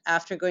 but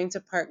after going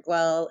to Park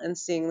Güell and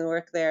seeing the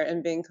work there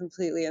and being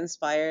completely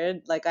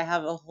inspired, like I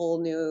have a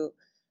whole new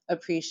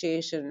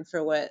appreciation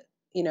for what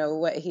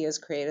he has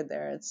created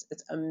there. It's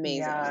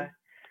amazing. Yeah.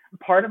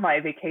 Part of my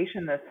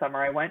vacation this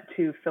summer, I went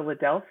to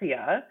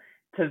Philadelphia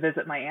to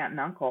visit my aunt and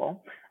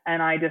uncle,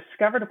 and I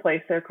discovered a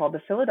place there called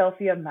the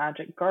Philadelphia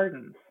Magic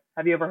Gardens.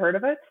 Have you ever heard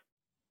of it?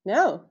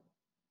 No.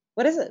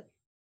 What is it?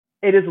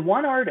 It is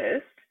one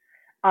artist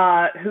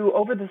who,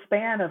 over the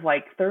span of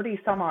like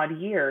 30 some odd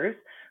years,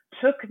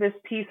 took this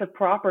piece of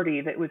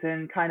property that was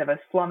in kind of a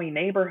slummy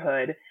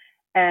neighborhood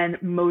and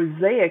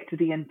mosaicked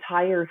the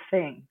entire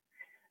thing.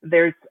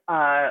 There's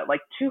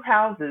like two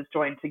houses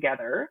joined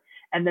together,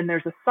 and then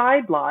there's a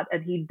side lot,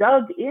 and he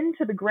dug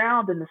into the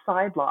ground in the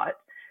side lot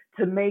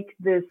to make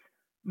this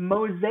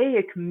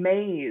mosaic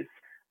maze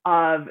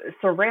of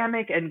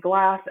ceramic and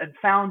glass and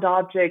found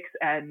objects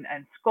and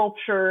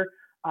sculpture.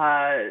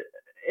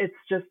 It's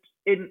just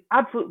an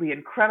absolutely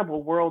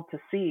incredible world to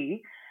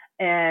see.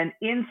 And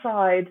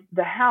inside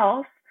the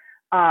house,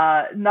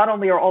 not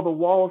only are all the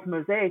walls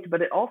mosaic,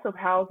 but it also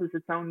houses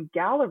its own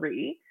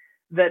gallery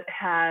that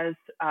has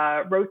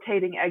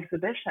rotating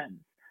exhibitions.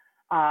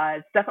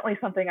 It's definitely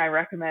something I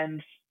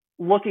recommend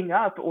looking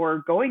up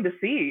or going to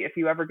see if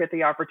you ever get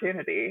the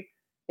opportunity.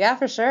 Yeah,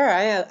 for sure.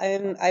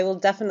 I will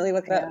definitely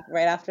look that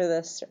right after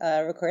this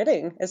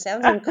recording. It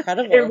sounds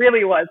incredible. It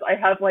really was. I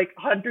have like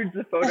hundreds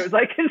of photos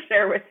I can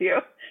share with you.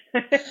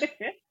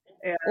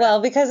 Yeah.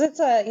 Well, because it's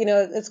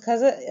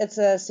it's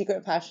a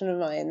secret passion of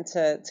mine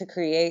to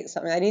create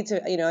something. I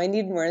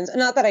need more,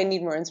 not that I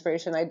need more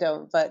inspiration, I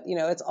don't, but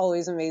it's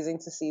always amazing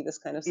to see this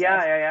kind of stuff.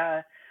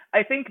 Yeah.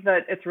 I think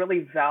that it's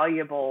really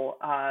valuable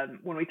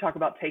when we talk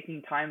about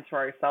taking time for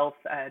ourselves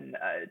and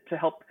to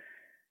help,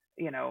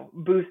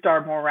 boost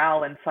our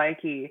morale and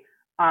psyche.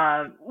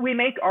 We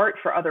make art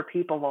for other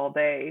people all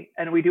day,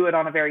 and we do it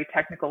on a very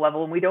technical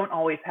level, and we don't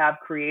always have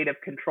creative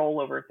control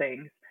over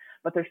things.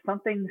 But there's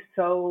something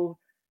so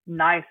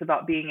nice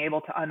about being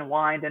able to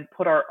unwind and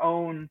put our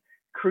own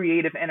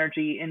creative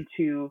energy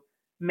into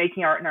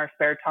making art in our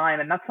spare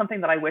time. And that's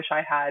something that I wish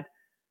I had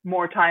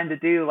more time to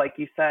do. Like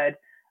you said,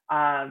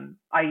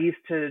 I used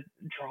to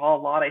draw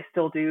a lot. I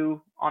still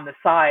do on the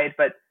side,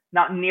 but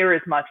not near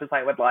as much as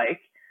I would like.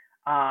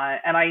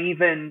 And I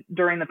even,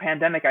 during the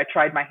pandemic, I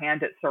tried my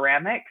hand at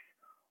ceramics.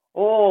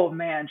 Oh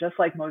man, just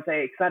like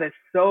mosaics, that is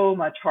so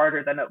much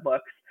harder than it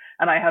looks.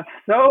 And I have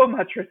so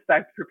much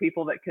respect for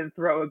people that can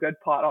throw a good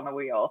pot on the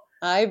wheel.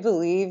 I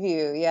believe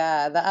you.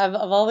 Yeah, I've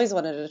always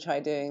wanted to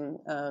try doing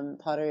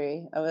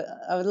pottery.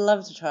 I would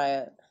love to try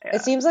it. Yeah.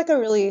 It seems like a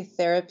really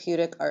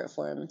therapeutic art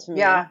form to me.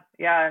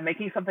 Yeah,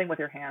 making something with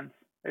your hands.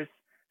 There's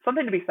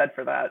something to be said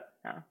for that.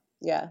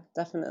 Yeah,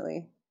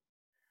 definitely.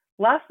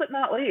 Last but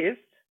not least,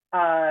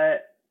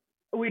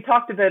 we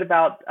talked a bit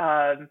about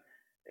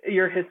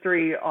your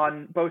history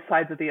on both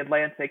sides of the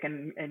Atlantic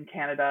in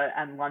Canada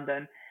and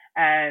London.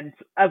 And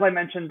as I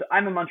mentioned,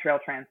 I'm a Montreal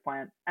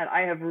transplant, and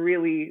I have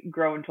really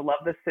grown to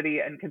love this city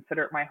and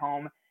consider it my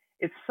home.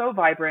 It's so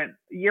vibrant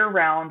year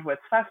round with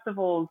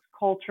festivals,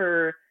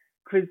 culture,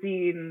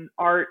 cuisine,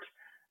 art.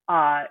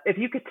 If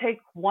you could take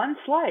one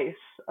slice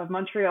of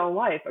Montreal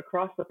life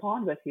across the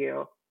pond with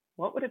you,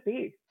 what would it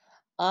be?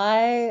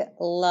 I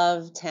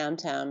love Tam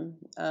Tam.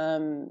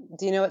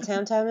 Do you know what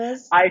Tam Tam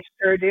is? I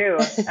sure do.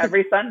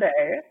 Every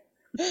Sunday.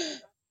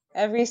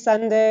 Every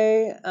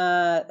Sunday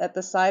at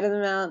the side of the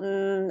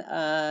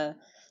mountain,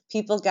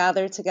 people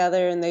gather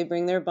together and they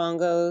bring their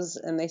bongos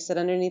and they sit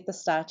underneath the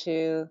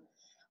statue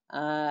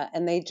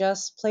and they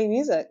just play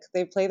music.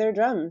 They play their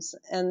drums.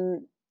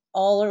 And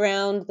all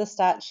around the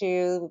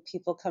statue,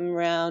 people come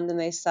around and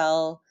they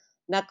sell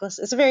necklaces.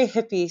 It's a very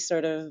hippie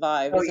sort of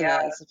vibe, isn't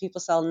it? So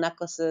people sell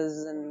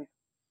necklaces and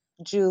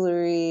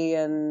jewelry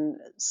and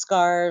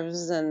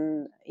scarves,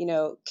 and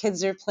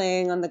kids are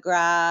playing on the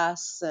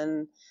grass,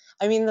 and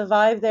I mean the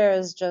vibe there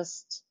is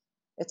just,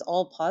 it's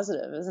all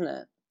positive, isn't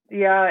it?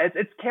 Yeah,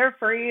 it's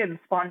carefree and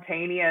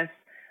spontaneous.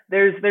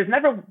 There's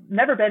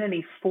never been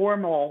any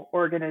formal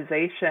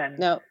organization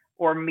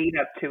or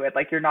meetup to it.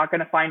 Like you're not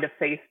going to find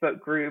a Facebook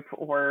group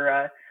or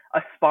a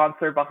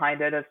sponsor behind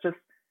it. It's just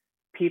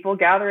people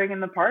gathering in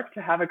the park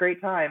to have a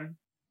great time.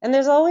 And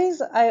there's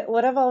always,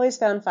 what I've always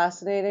found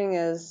fascinating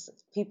is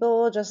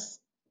people will just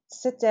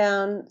sit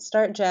down,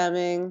 start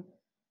jamming,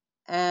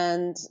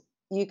 and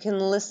you can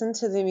listen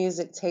to the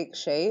music take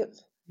shape.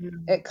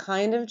 Mm-hmm.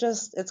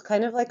 It's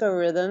kind of like a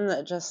rhythm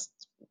that just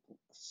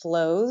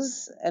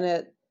flows, and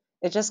it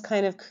just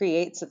kind of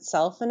creates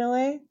itself in a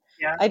way.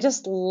 Yeah. I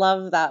just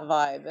love that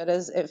vibe.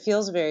 It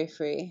feels very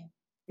free.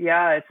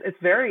 Yeah, it's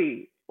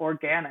very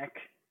organic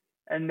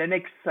and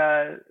mimics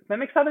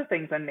other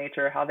things in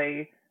nature, how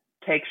they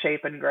take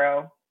shape and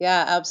grow.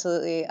 Yeah,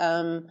 absolutely.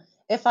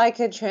 If I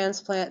could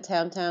transplant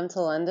Tam Tam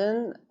to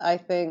London, I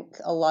think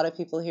a lot of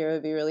people here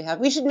would be really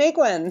happy. We should make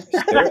one. Do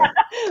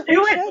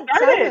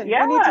it.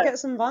 Yeah. We need to get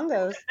some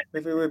bongos.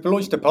 If we've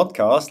launched a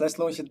podcast, let's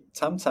launch a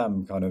Tam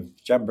Tam kind of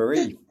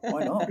jamboree.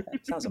 Why not?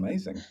 Sounds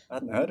amazing. I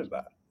hadn't heard of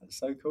that. That's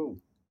so cool.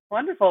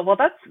 Wonderful. Well,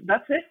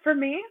 that's it for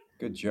me.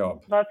 Good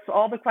job. That's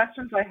all the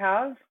questions I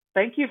have.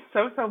 Thank you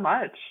so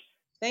much.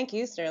 Thank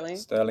you, Sterling.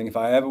 Sterling, if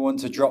I ever want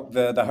to drop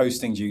the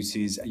hosting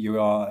duties, you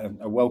are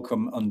a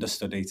welcome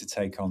understudy to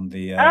take on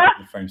the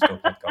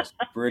Framestore Podcast.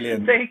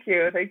 Brilliant. Thank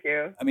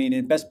you. I mean,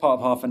 in the best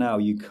part of half an hour,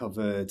 you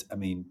covered,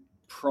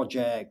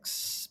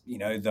 projects,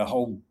 the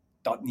whole,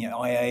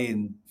 IA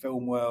and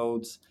film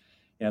worlds,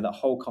 that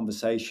whole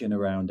conversation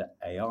around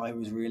AI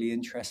was really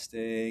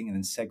interesting, and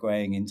then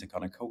segueing into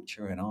kind of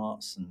culture and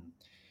arts and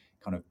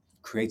kind of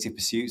creative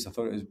pursuits. I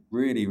thought it was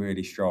really,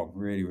 really strong,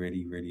 really,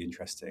 really, really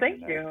interesting.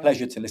 Thank you.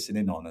 Pleasure to listen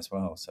in on as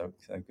well. So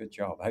good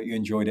job. I hope you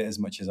enjoyed it as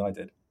much as I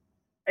did.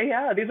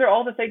 Yeah, these are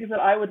all the things that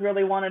I would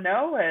really want to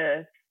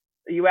know.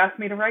 You asked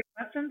me to write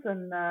questions,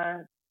 and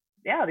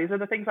yeah, these are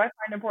the things I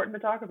find important to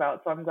talk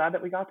about. So I'm glad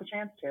that we got the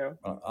chance to.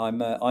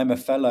 I'm a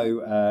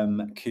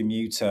fellow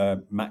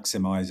commuter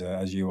maximizer,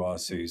 as you are,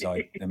 Suze.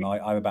 I'm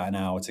about an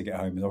hour to get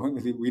home.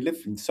 We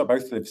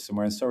both live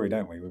somewhere in Surrey,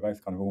 don't we? We're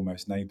both kind of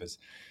almost neighbours.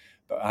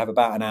 But I have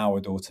about an hour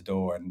door to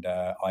door, and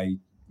I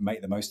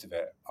make the most of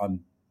it.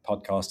 I'm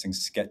podcasting,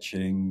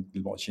 sketching,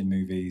 watching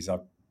movies.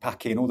 I'm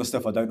packing all the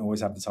stuff I don't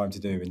always have the time to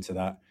do into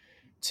that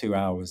 2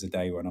 hours a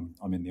day when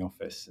I'm in the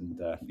office. And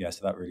so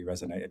that really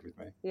resonated with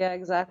me. Yeah,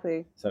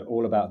 exactly. So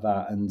all about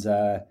that. And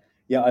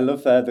I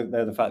love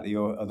the fact that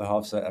your other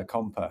half's a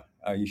comper.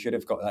 You should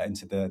have got that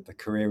into the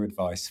career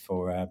advice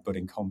for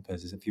budding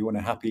compers. Is if you want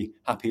a happy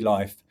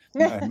life,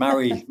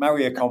 marry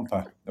a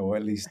comper, or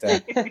at least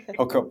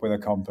hook up with a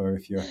comper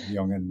if you're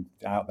young and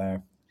out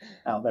there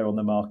on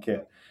the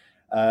market.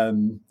 I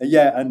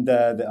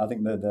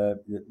think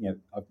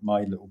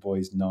my little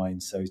boy's 9,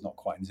 so he's not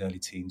quite in his early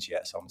teens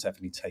yet. So I'm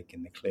definitely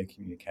taking the clear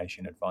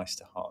communication advice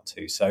to heart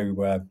too. So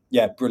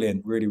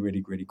brilliant, really,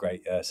 really, really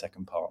great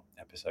second part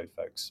episode,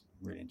 folks.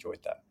 Really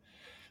enjoyed that.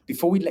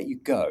 Before we let you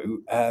go,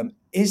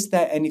 is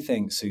there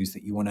anything, Suze,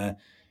 that you want to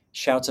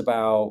shout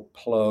about,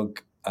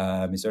 plug?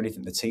 Is there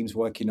anything the team's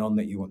working on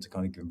that you want to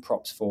kind of give them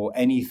props for?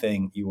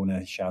 Anything you want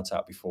to shout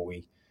out before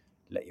we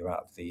let you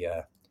out of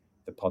the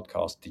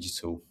podcast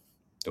digital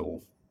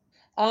door?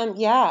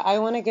 I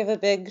want to give a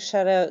big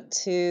shout out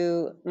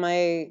to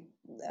my,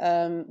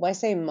 I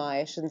say my,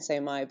 I shouldn't say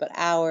my, but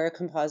our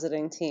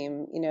compositing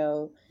team.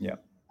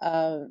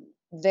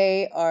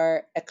 They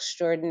are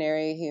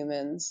extraordinary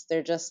humans.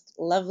 They're just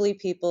lovely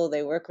people.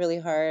 They work really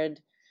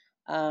hard.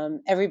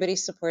 Everybody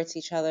supports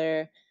each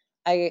other.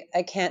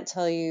 I can't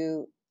tell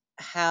you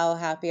how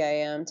happy I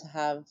am to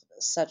have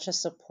such a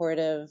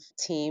supportive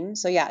team.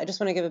 So I just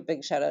want to give a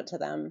big shout out to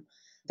them.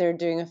 They're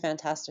doing a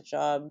fantastic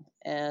job,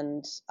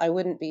 and I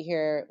wouldn't be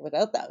here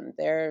without them.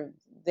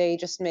 They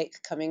just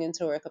make coming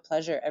into work a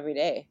pleasure every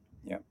day.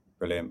 Yeah,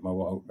 brilliant.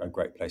 Well, what a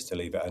great place to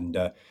leave it. And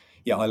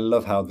I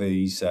love how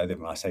these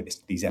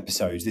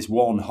episodes, this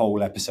one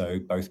whole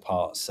episode, both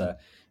parts,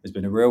 has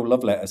been a real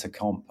love letter to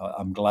comp.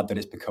 I'm glad that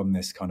it's become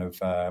this kind of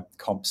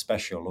comp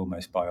special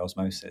almost by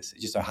osmosis. It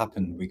just so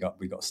happened we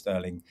got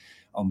Sterling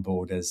on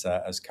board as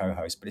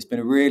co-host, but it's been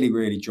a really,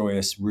 really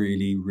joyous,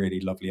 really, really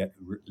lovely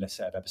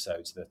set of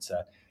episodes that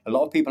a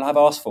lot of people have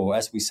asked for,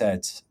 as we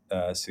said,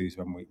 Suze,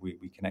 when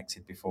we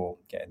connected before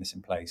getting this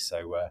in place.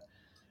 So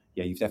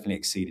you've definitely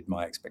exceeded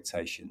my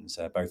expectations,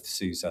 both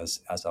Suze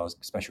as our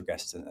special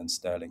guest and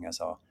Sterling as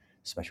our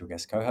special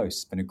guest co-host.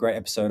 It's been a great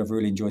episode. I've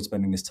really enjoyed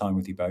spending this time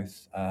with you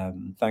both.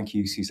 Thank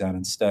you, Suzanne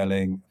and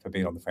Sterling, for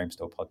being on the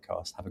Framestore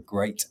podcast. Have a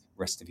great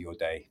rest of your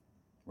day,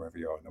 wherever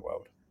you are in the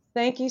world.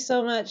 Thank you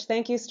so much.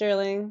 Thank you,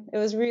 Sterling. It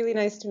was really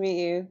nice to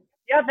meet you.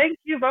 Yeah, thank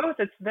you both.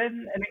 It's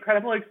been an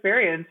incredible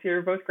experience.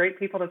 You're both great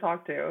people to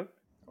talk to.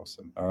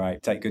 Awesome. All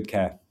right. Take good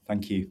care.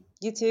 Thank you.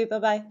 You too.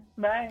 Bye-bye.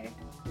 Bye.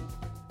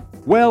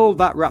 Well,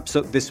 that wraps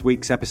up this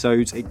week's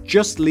episodes. It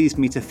just leaves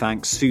me to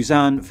thank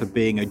Suzanne for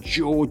being a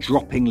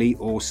jaw-droppingly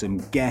awesome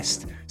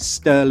guest,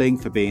 Sterling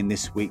for being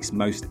this week's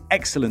most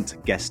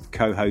excellent guest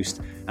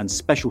co-host, and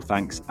special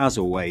thanks, as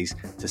always,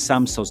 to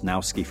Sam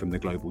Sosnowski from the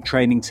Global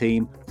Training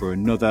Team for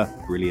another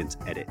brilliant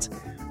edit.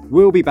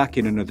 We'll be back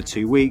in another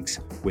 2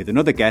 weeks with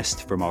another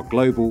guest from our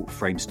global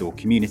Framestore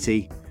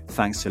community.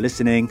 Thanks for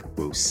listening.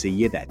 We'll see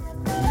you then.